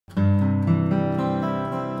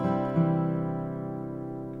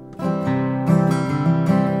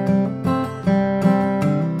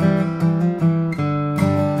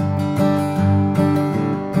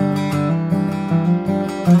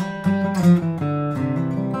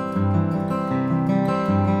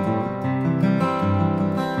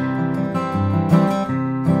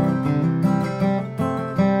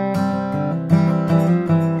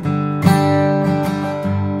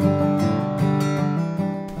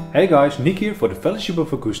Hey guys, Nick here for the Fellowship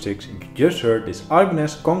of Acoustics, and you just heard this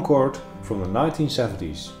Ibanez Concorde from the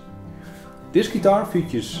 1970s. This guitar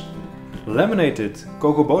features laminated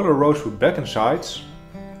Coca-Cola rosewood back and sides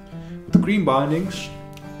with cream bindings,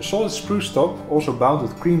 a solid spruce top also bound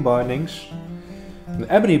with cream bindings, an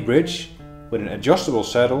ebony bridge with an adjustable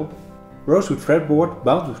saddle, rosewood fretboard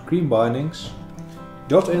bound with cream bindings,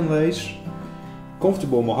 dot inlays,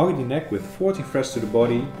 comfortable mahogany neck with 14 frets to the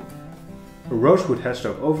body, a rosewood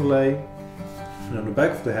headstock overlay, and on the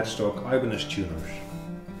back of the headstock Ibanez tuners.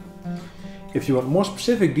 If you want more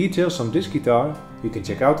specific details on this guitar, you can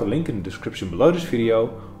check out the link in the description below this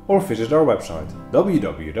video or visit our website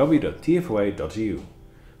www.tfoa.eu.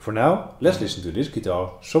 For now, let's listen to this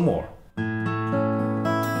guitar some more.